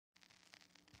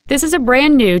This is a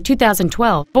brand new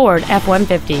 2012 Ford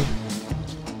F-150.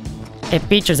 It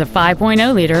features a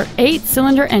 5.0-liter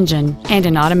 8-cylinder engine and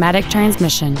an automatic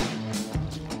transmission.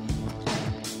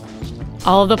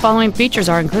 All of the following features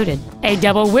are included: a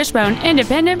double wishbone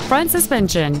independent front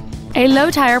suspension, a low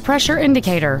tire pressure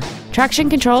indicator, traction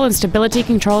control and stability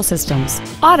control systems,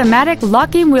 automatic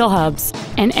locking wheel hubs,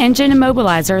 an engine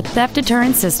immobilizer theft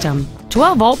deterrent system,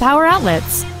 12-volt power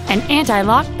outlets, an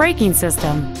anti-lock braking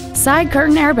system, side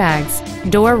curtain airbags,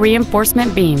 door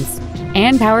reinforcement beams,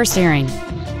 and power steering.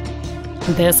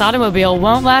 This automobile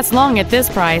won't last long at this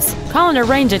price. Call and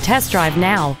arrange a test drive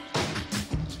now.